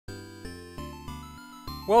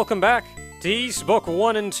Welcome back to East Book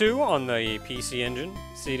 1 and 2 on the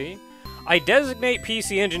PCE-CD. I designate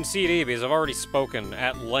PCE-CD because I've already spoken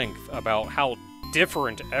at length about how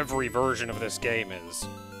different every version of this game is.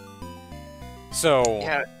 So,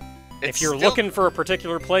 Yeah, if you're looking for a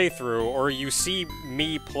particular playthrough, or you see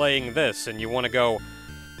me playing this and you want to go,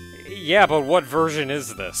 yeah, but what version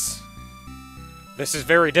is this? This is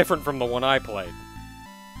very different from the one I played.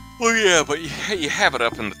 Well, yeah, but you have it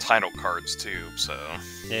up in the title cards, too, so...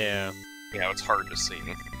 Yeah. Yeah, it's hard to see.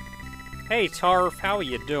 Hey, Tarf, how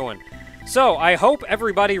you doing? So, I hope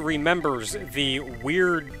everybody remembers the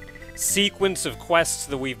weird sequence of quests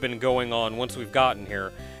that we've been going on once we've gotten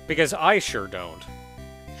here, because I sure don't.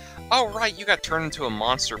 Oh, right, you got turned into a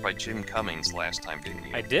monster by Jim Cummings last time, didn't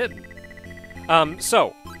you? I did.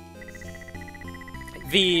 So,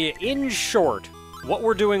 in short, what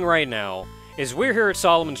we're doing right now is we're here at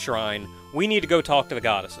Solomon's Shrine. We need to go talk to the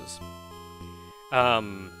goddesses.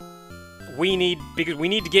 Because we need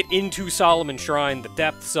to get into Solomon's Shrine, the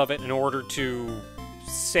depths of it, in order to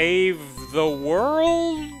save the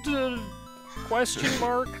world? Question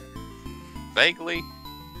mark? Vaguely.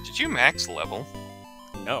 Did you max level?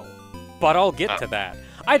 No. But I'll get to that.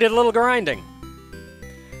 I did a little grinding.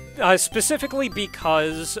 Specifically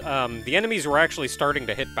because the enemies were actually starting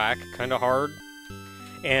to hit back kind of hard.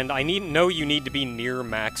 And I know you need to be near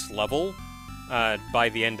max level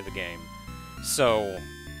by the end of the game. So,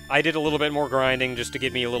 I did a little bit more grinding just to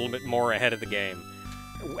get me a little bit more ahead of the game.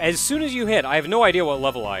 As soon as you hit, I have no idea what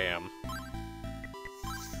level I am.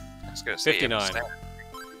 I was gonna say 59.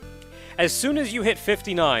 As soon as you hit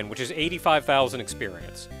 59, which is 85,000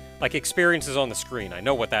 experience, like experience is on the screen, I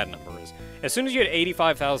know what that number is. As soon as you hit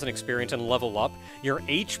 85,000 experience and level up, your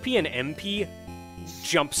HP and MP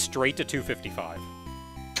jump straight to 255.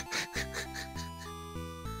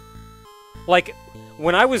 Like,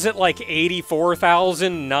 when I was at, like,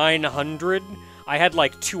 84,900, I had,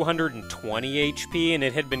 like, 220 HP, and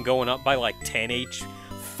it had been going up by, like,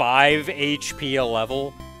 5 HP a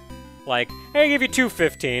level. Like, hey, I give you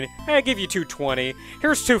 215, hey, I give you 220,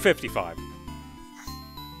 here's 255.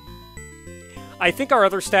 I think our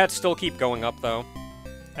other stats still keep going up, though,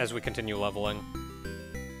 as we continue leveling.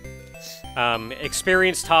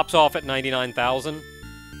 Experience tops off at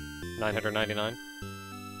 99,999.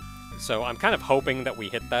 So I'm kind of hoping that we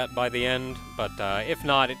hit that by the end, but if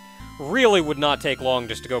not, it really would not take long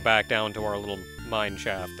just to go back down to our little mine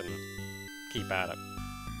shaft and keep at it.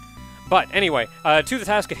 But anyway, to the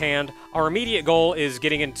task at hand, our immediate goal is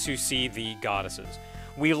getting in to see the goddesses.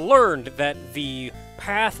 We learned that the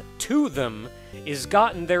path to them is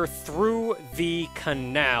gotten there through the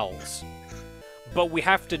canals. But we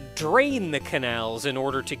have to drain the canals in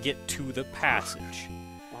order to get to the passage.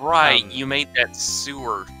 Right, you made that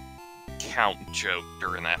sewer count joke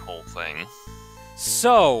during that whole thing.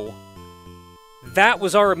 So, that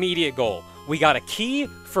was our immediate goal. We got a key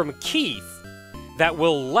from Keith that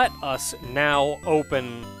will let us now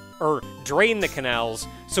drain the canals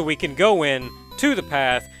so we can go in to the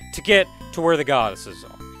path to get to where the goddesses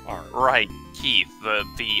are. Right, Keith, the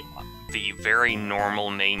very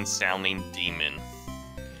normal name-sounding demon.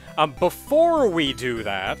 Before we do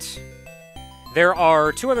that, there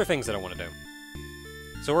are two other things that I want to do.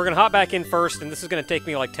 So we're going to hop back in first, and this is going to take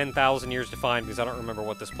me like 10,000 years to find because I don't remember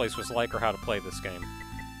what this place was like or how to play this game.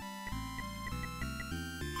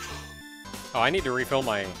 Oh, I need to refill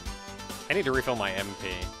my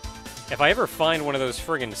MP. If I ever find one of those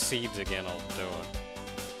friggin' seeds again, I'll do it.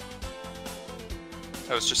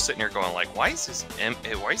 I was just sitting here going like, why is this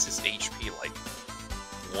HP like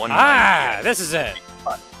 190? Ah, this is it.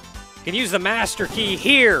 You can use the master key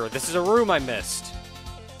here. This is a room I missed.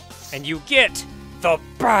 And you get the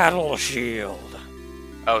battle shield.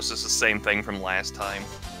 Oh, is this the same thing from last time?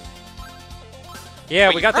 Yeah,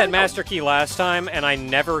 Wait, we got that master key last time, and I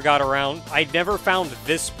never found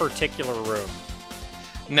this particular room.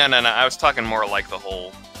 No, I was talking more like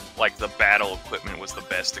the battle equipment was the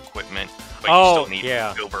best equipment, but you still need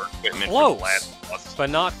silver equipment for the last boss.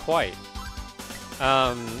 But not quite.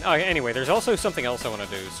 Anyway, there's also something else I want to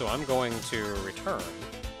do, so I'm going to return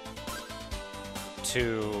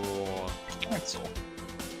to... Cancel.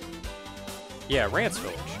 Yeah, Rance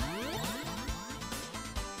Village.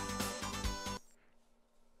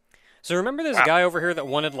 So remember this guy over here that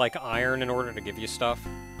wanted, like, iron in order to give you stuff?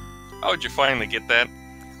 Oh, did you finally get that?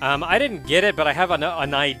 I didn't get it, but I have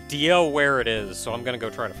an idea where it is, so I'm gonna go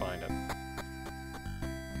try to find it.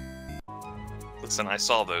 Listen, I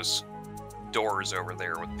saw those doors over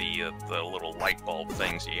there with the little light bulb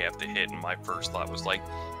things you have to hit, and my first thought was like,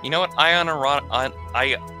 you know what? I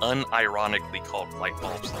unironically called light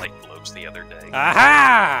bulbs light globes the other day.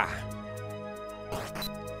 Aha!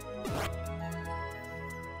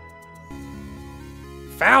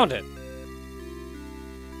 Found it!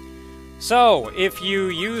 So, if you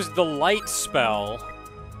use the light spell...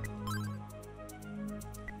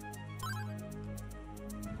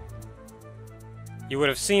 you would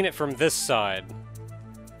have seen it from this side.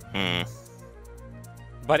 Hmm.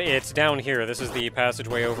 But it's down here. This is the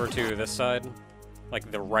passageway over to this side.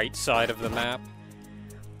 Like, the right side of the map.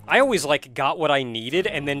 I always, like, got what I needed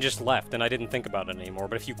and then just left, and I didn't think about it anymore.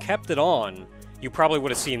 But if you kept it on, you probably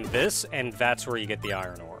would have seen this, and that's where you get the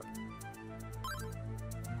iron ore.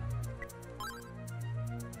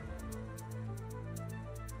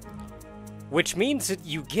 Which means that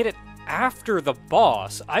you get it after the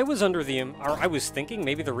boss. I was under the... or I was thinking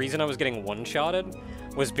maybe the reason I was getting one-shotted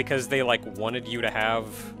was because they, like, wanted you to have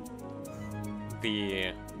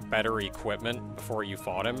the better equipment before you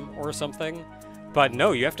fought him or something. But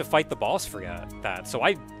no, you have to fight the boss for that. So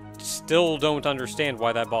I still don't understand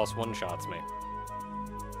why that boss one-shots me.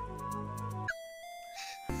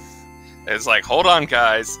 It's like, hold on,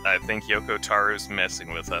 guys. I think Yoko Taro's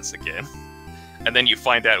messing with us again. And then you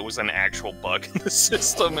find out it was an actual bug in the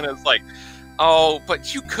system, and it's like, oh,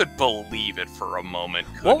 but you could believe it for a moment.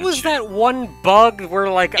 What was that one bug where,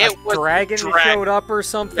 like, a dragon showed up or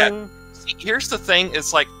something? Yeah. See, here's the thing,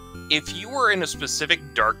 it's like, if you were in a specific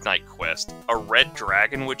Dark Knight quest, a red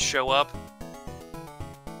dragon would show up.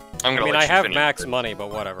 I mean, I have max money,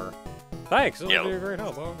 but whatever. Thanks, this will be a great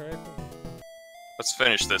help. Okay. Let's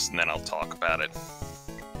finish this, and then I'll talk about it.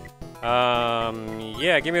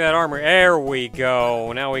 Yeah, give me that armor. There we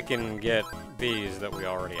go. Now we can get these that we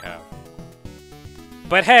already have.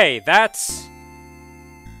 But hey, that's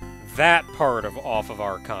that part off of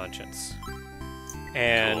our conscience.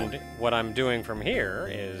 And what I'm doing from here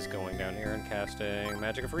is going down here and casting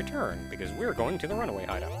Magic of Return, because we're going to the runaway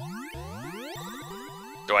hideout.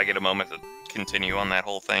 Do I get a moment to continue on that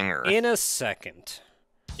whole thing, or...? In a second.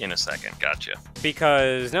 In a second, gotcha.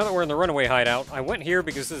 Because now that we're in the runaway hideout, I went here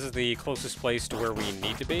because this is the closest place to where we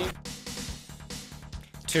need to be.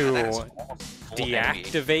 To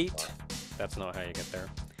deactivate... That's not how you get there.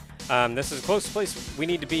 This is the closest place we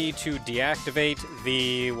need to be to deactivate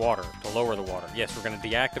the water, to lower the water. Yes, we're going to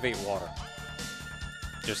deactivate water.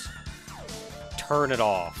 Just turn it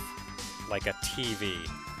off like a TV.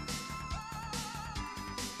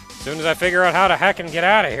 As soon as I figure out how to heck and get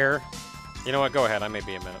out of here... You know what? Go ahead. I may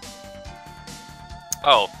be a minute.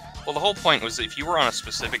 Oh, well, the whole point was if you were on a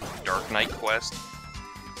specific Dark Knight quest,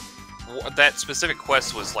 that specific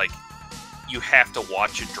quest was like, you have to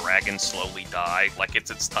watch a dragon slowly die, like it's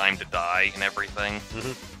its time to die and everything.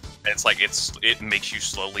 Mm-hmm. It's like, it makes you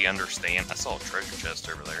slowly understand. I saw a treasure chest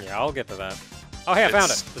over there. Yeah, I'll get to that. Oh, hey, I found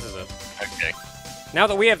it. This is it. Okay. Now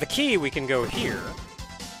that we have the key, we can go here.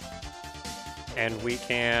 And we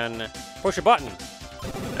can push a button.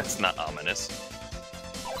 That's not ominous.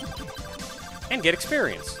 And get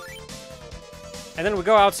experience. And then we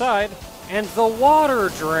go outside, and the water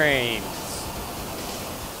drains.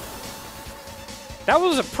 That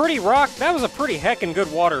was a pretty heckin'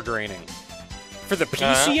 good water draining. For the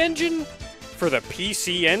PC engine? For the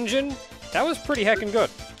PC engine? That was pretty heckin' good.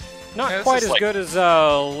 Not quite as good as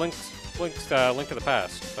Link to the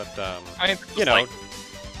Past, but, you know,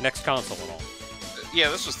 next console and all. Yeah,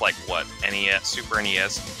 this was like, what, NES, Super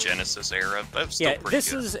NES, Genesis era? That's still pretty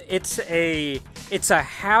good. It's a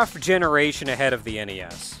half generation ahead of the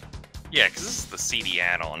NES. Yeah, because this is the CD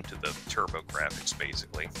add-on to the TurboGrafx,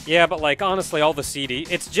 basically. Yeah, but, like, honestly, all the CD...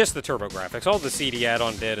 It's just the TurboGrafx. All the CD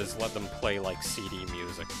add-on did is let them play, like, CD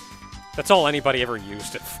music. That's all anybody ever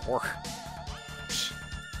used it for.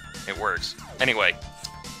 It works. Anyway.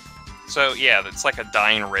 So, yeah, it's like a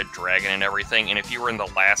dying red dragon and everything, and if you were in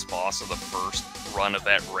the last boss of the first run of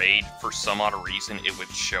that raid, for some odd reason, it would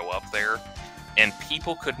show up there, and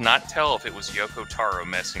people could not tell if it was Yoko Taro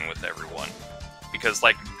messing with everyone. Because,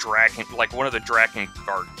 like, one of the Dragon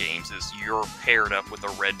Guard games is you're paired up with a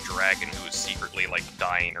red dragon who is secretly, like,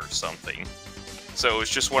 dying or something. So it was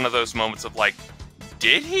just one of those moments of, like,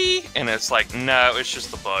 did he? And it's like, no, it's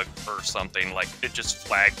just a bug or something. Like, it just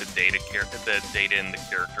flagged the data in the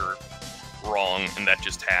character wrong, and that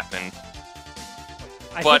just happened.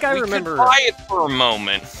 I think I remember. Could try it for a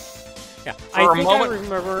moment. Yeah,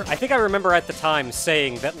 I think I remember at the time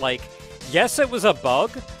saying that, like, yes, it was a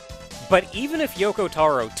bug, but even if Yoko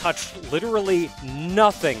Taro touched literally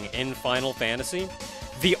nothing in Final Fantasy,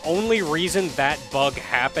 the only reason that bug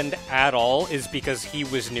happened at all is because he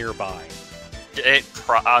was nearby.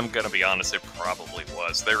 I'm gonna be honest, it probably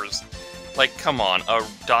was. There's, like, come on, a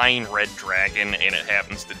dying red dragon, and it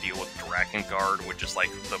happens to deal with Dragon Guard, which is, like,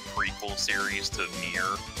 the prequel series to Nier.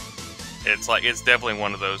 It's, like, it's definitely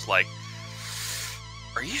one of those, like,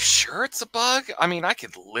 Are you sure it's a bug? I mean, I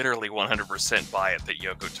could literally 100% buy it that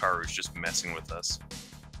Yoko Taro's just messing with us.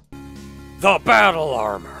 The battle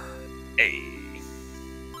armor! Hey.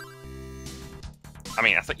 I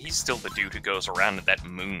mean, I think he's still the dude who goes around in that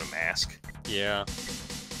moon mask. Yeah.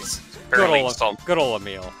 Good old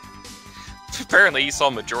Emil. Apparently he saw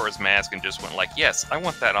Majora's Mask and just went like, yes, I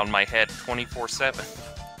want that on my head 24/7.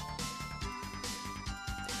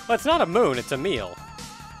 Well, it's not a moon, it's Emil.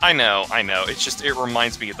 I know. It's just, it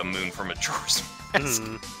reminds me of the moon from Majora's Mask.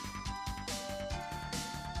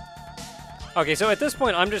 Okay, so at this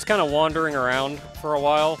point, I'm just kind of wandering around for a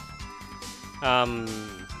while.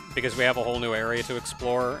 Because we have a whole new area to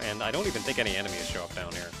explore, and I don't even think any enemies show up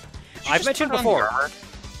down here. I've mentioned before.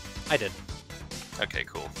 I did. Okay,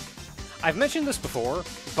 cool. I've mentioned this before,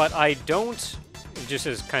 but I don't, just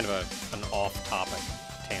as kind of an off-topic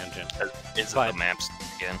tangent. Is it the maps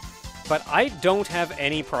again? But I don't have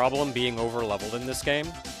any problem being over-leveled in this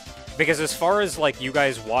game, because as far as, like, you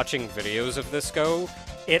guys watching videos of this go,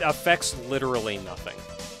 it affects literally nothing.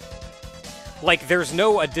 Like, there's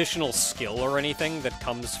no additional skill or anything that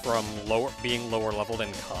comes from being lower-leveled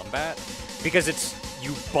in combat, because it's,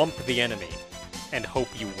 you bump the enemy and hope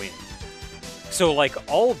you win. So, like,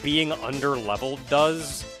 all being under-leveled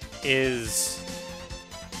does is...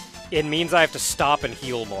 it means I have to stop and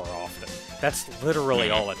heal more often. That's literally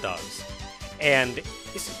all it does. And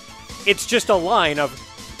it's just a line of,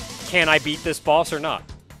 can I beat this boss or not?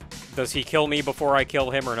 Does he kill me before I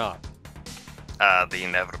kill him or not? The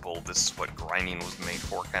inevitable, this is what grinding was made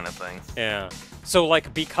for kind of thing. Yeah. So,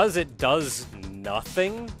 like, because it does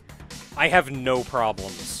nothing, I have no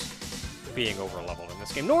problems being over-leveled in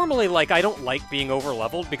this game. Normally, like, I don't like being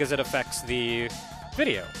over-leveled because it affects the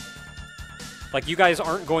video. Like, you guys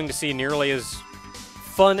aren't going to see nearly as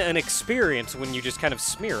fun an experience when you just kind of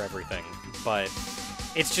smear everything, but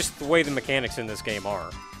it's just the way the mechanics in this game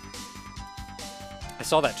are. I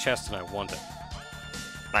saw that chest and I want it.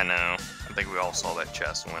 I know. I think we all saw that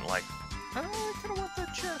chest and went like, I kind of want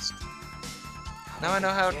that chest. Now I know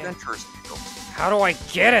how adventurous feel. How do I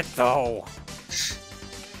get it, though?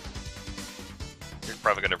 You're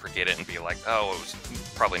probably going to forget it and be like, oh, it was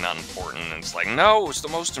probably not important. And it's like, no, it's the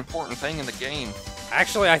most important thing in the game.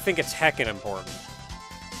 Actually, I think it's heckin' important.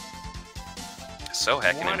 So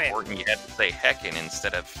heckin' important, you had to say heckin'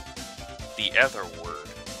 instead of the other word.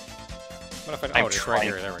 What if I... oh, it's right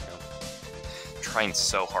here. There we go. Trying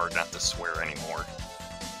so hard not to swear anymore.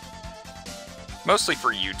 Mostly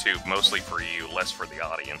for YouTube, mostly for you, less for the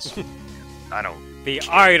audience. I don't... The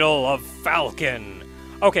Idol of Falcon!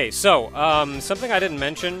 Okay, so, something I didn't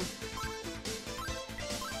mention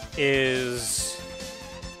is...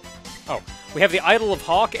 oh, we have the Idol of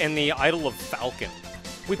Hawk and the Idol of Falcon.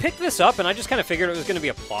 We picked this up, and I just kind of figured it was going to be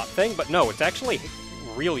a plot thing, but no, it's actually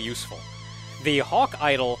real useful. The Hawk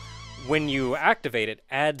Idol, when you activate it,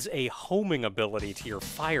 adds a homing ability to your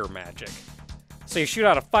fire magic. So you shoot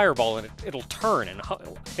out a fireball, and it'll turn, and I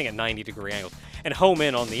think at 90-degree angles, and home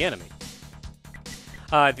in on the enemy.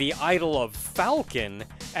 The Idol of Falcon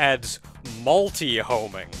adds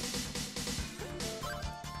multi-homing.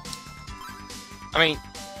 I mean,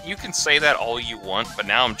 you can say that all you want, but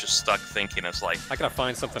now I'm just stuck thinking it's like... I gotta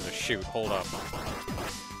find something to shoot. Hold up.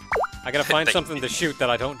 I gotta find something to shoot that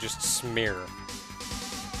I don't just smear.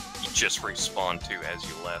 You just respawn too as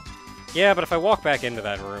you left. Yeah, but if I walk back into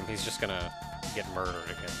that room, he's just gonna get murdered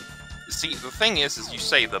again. See, the thing is you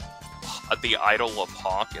say the Idol of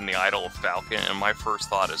Hawk and the Idol of Falcon, and my first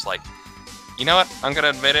thought is like, you know what? I'm gonna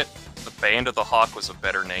admit it. The Band of the Hawk was a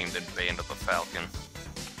better name than Band of the Falcon.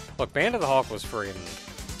 Look, Band of the Hawk was friggin'...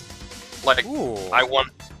 like, ooh. I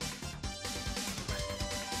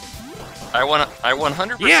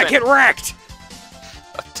 100%... Yeah, get wrecked!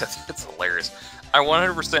 That's hilarious. I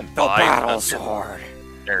 100% buy... The battle sword!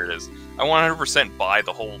 There it is. I 100% buy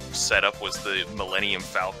the whole setup was the Millennium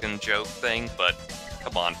Falcon joke thing, but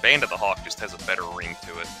come on, Band of the Hawk just has a better ring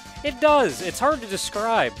to it. It does! It's hard to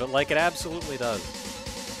describe, but, like, it absolutely does.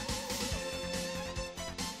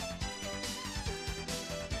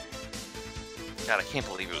 God, I can't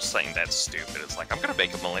believe it was something that stupid. It's like, I'm gonna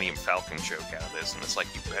make a Millennium Falcon joke out of this, and it's like,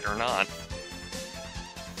 you better not.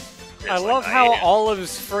 I love how all of his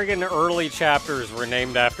friggin' early chapters were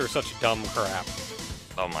named after such dumb crap.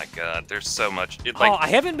 Oh my god, there's so much... I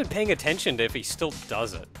haven't been paying attention to if he still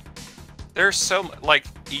does it. There's so... like,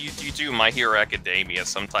 you do My Hero Academia,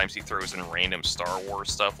 sometimes he throws in random Star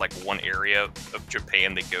Wars stuff, like one area of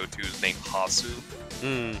Japan they go to is named Hasu.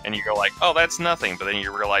 And you go like, oh, that's nothing, but then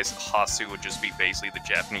you realize Hasu would just be basically the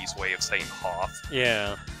Japanese way of saying Hoth.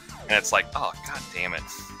 Yeah. And it's like, oh, god damn it.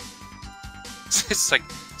 It's like,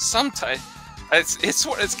 sometimes... It's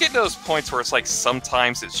getting to those points where it's like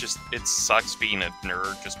sometimes it sucks being a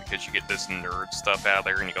nerd just because you get this nerd stuff out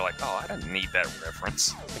there and you go like, oh, I didn't need that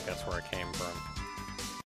reference. I think that's where it came from.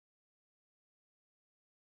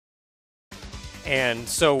 And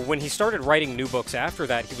so when he started writing new books after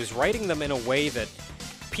that, he was writing them in a way that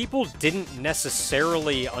people didn't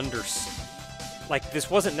necessarily understand. Like, this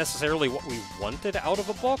wasn't necessarily what we wanted out of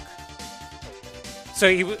a book. So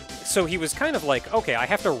he was kind of like, okay, I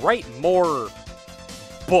have to write more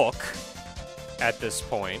book at this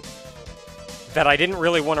point that I didn't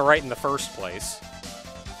really want to write in the first place.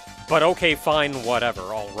 But okay, fine, whatever,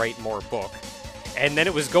 I'll write more book. And then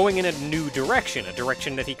it was going in a new direction, a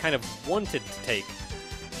direction that he kind of wanted to take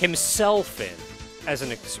himself in as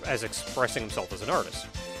expressing himself as an artist.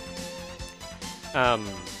 And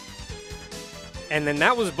then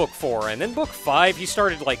that was book 4, and then book 5 he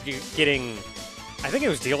started like getting, I think he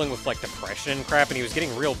was dealing with like depression and crap, and he was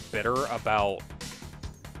getting real bitter about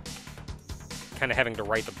kind of having to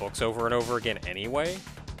write the books over and over again anyway.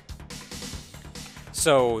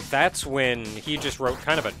 So that's when he just wrote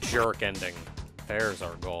kind of a jerk ending. There's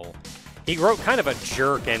our goal. He wrote kind of a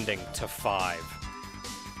jerk ending to 5.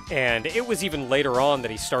 And it was even later on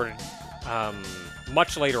that he started,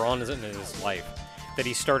 much later on in his life, that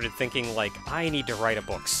he started thinking, like, I need to write a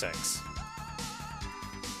book 6.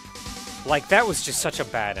 Like, that was just such a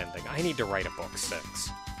bad ending. I need to write a book 6.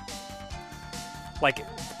 Like,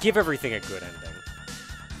 give everything a good ending.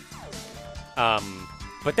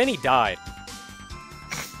 But then he died.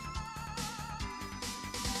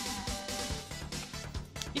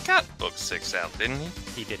 He got book 6 out, didn't he?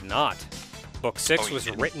 He did not. Book 6 was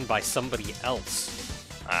written by somebody else.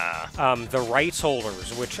 The rights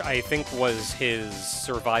holders, which I think was his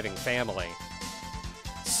surviving family,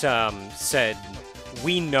 said,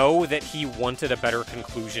 we know that he wanted a better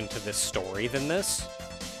conclusion to this story than this.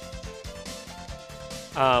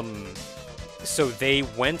 So they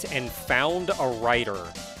went and found a writer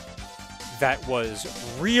that was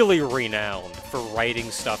really renowned for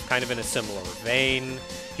writing stuff kind of in a similar vein.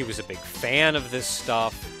 He was a big fan of this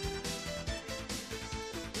stuff.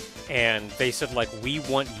 And they said, like, we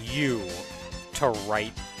want you to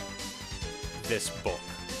write this book,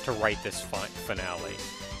 to write this finale.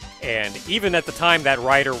 And even at the time, that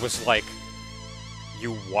writer was like,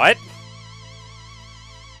 you what?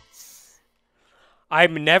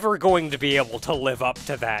 I'm never going to be able to live up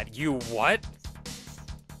to that. You what?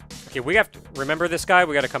 Okay, we have to remember this guy.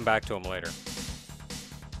 We got to come back to him later.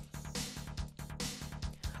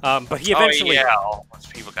 But he eventually... Oh, yeah, all those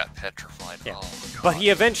people got petrified. Yeah. Oh, God. But he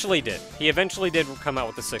eventually did. He eventually did come out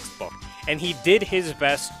with the 6th book. And he did his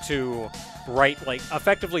best to write, like,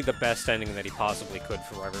 effectively the best ending that he possibly could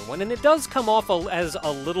for everyone. And it does come off as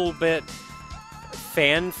a little bit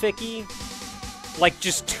fanficky. Like,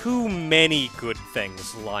 just too many good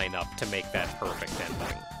things line up to make that perfect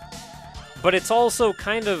ending. But it's also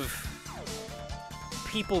kind of...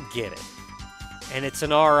 people get it. And it's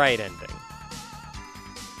an alright ending.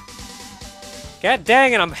 God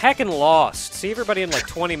dang it, I'm heckin' lost. See everybody in like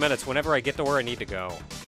 20 minutes whenever I get to where I need to go.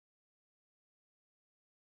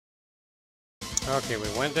 Okay, we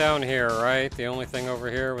went down here, right? The only thing over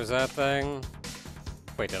here was that thing.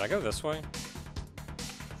 Wait, did I go this way?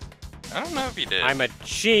 I don't know if you did. I'm a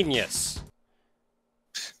genius.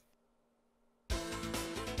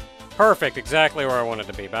 Perfect, exactly where I wanted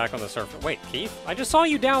to be, back on the surface. Wait, Keith? I just saw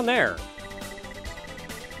you down there.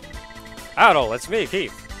 Adol, it's me,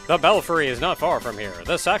 Keith. The belfry is not far from here.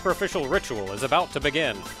 The sacrificial ritual is about to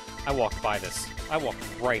begin. I walked by this. I walked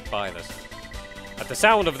right by this. At the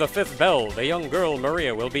sound of the 5th bell, the young girl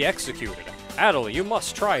Maria will be executed. Adol, you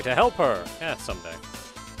must try to help her. Eh, someday.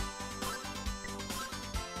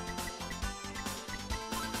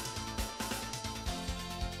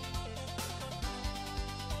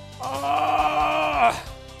 Ah!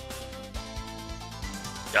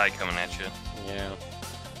 Guy coming at you. Yeah.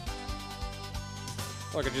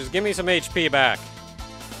 Look, just give me some HP back.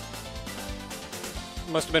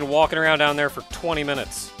 Must have been walking around down there for 20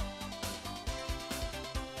 minutes.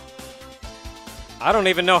 I don't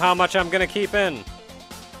even know how much I'm gonna keep in.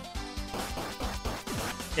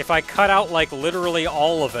 If I cut out, like, literally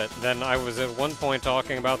all of it, then I was at one point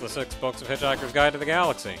talking about the 6 books of Hitchhiker's Guide to the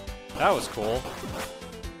Galaxy. That was cool.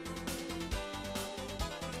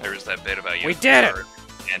 There was that bit about you. We did it!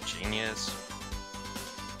 And genius.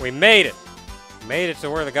 We made it! Made it to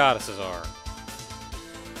where the goddesses are.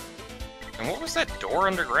 And what was that door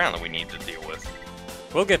underground that we need to deal with?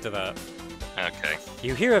 We'll get to that. Okay.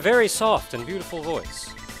 You hear a very soft and beautiful voice.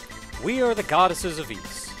 We are the goddesses of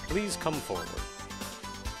East. Please come forward.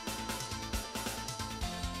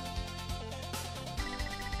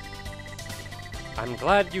 I'm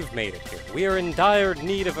glad you've made it here. We are in dire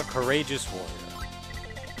need of a courageous warrior.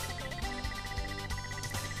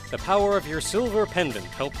 The power of your silver pendant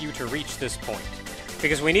helped you to reach this point.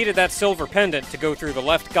 Because we needed that silver pendant to go through the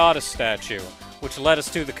left goddess statue, which led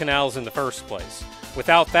us to the canals in the first place.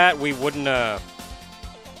 Without that, we wouldn't have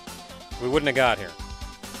got here.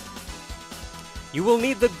 You will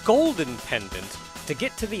need the golden pendant to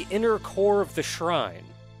get to the inner core of the shrine.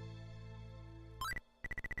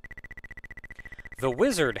 The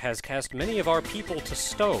wizard has cast many of our people to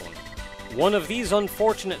stone. One of these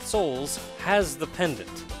unfortunate souls has the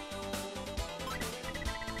pendant.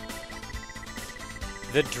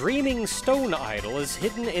 The dreaming stone idol is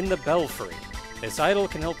hidden in the belfry. This idol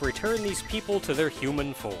can help return these people to their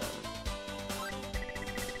human form.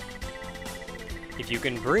 If you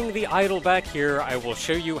can bring the idol back here, I will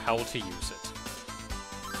show you how to use it.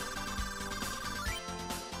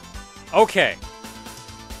 Okay.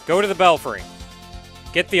 Go to the belfry.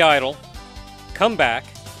 Get the idol. Come back.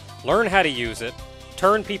 Learn how to use it.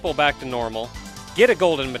 Turn people back to normal. Get a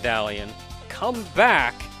golden medallion. Come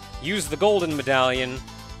back. Use the golden medallion.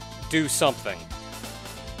 Do something.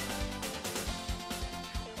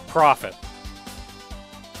 Profit.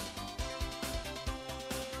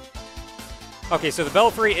 Okay, so the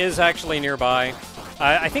belfry is actually nearby.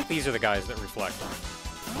 I think these are the guys that reflect.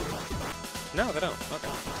 No, they don't. Okay.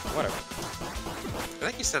 Whatever. I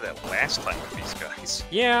think you said that last time with these guys.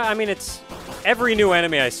 Yeah, I mean, it's... Every new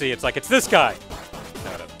enemy I see, it's like, it's this guy!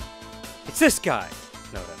 No, it doesn't. It's this guy!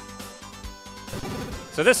 No, it doesn't.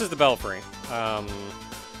 So this is the belfry.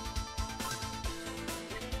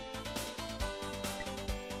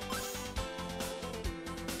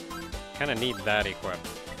 Kinda need that equipped.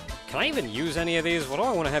 Can I even use any of these? What do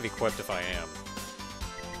I want to have equipped if I am?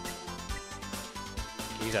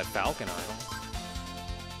 Can use that falcon idol.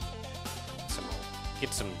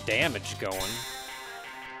 Get some damage going.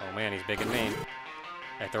 Oh man, he's big and mean.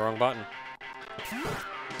 Hit the wrong button.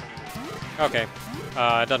 Okay.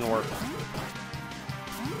 It doesn't work.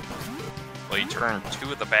 Well, you turned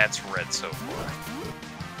 2 of the bats red so far.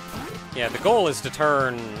 Yeah, the goal is to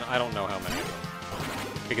turn... I don't know how many of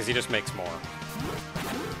them. Because he just makes more.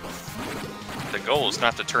 The goal is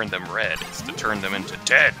not to turn them red, it's to turn them into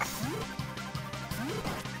dead.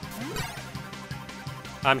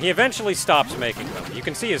 He eventually stops making them. You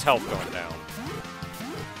can see his health going down.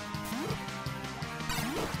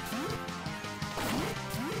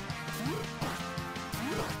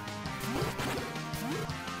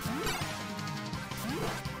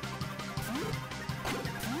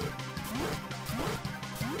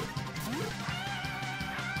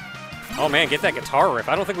 Oh man, get that guitar riff.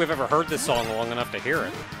 I don't think we've ever heard this song long enough to hear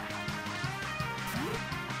it.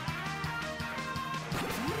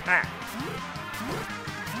 Ah.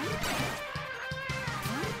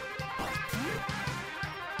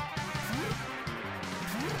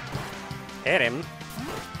 Hit him.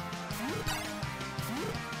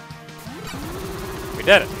 We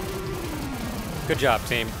did it. Good job,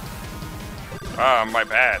 team. Ah, my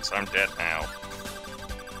bats. I'm dead now.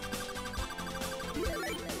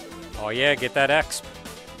 Oh yeah, get that X.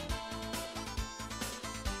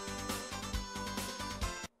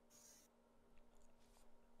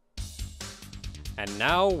 And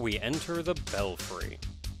now we enter the belfry.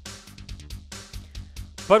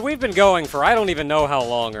 But we've been going for I don't even know how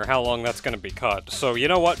long or how long that's going to be cut. So you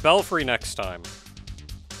know what? Belfry next time.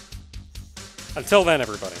 Until then,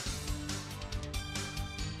 everybody.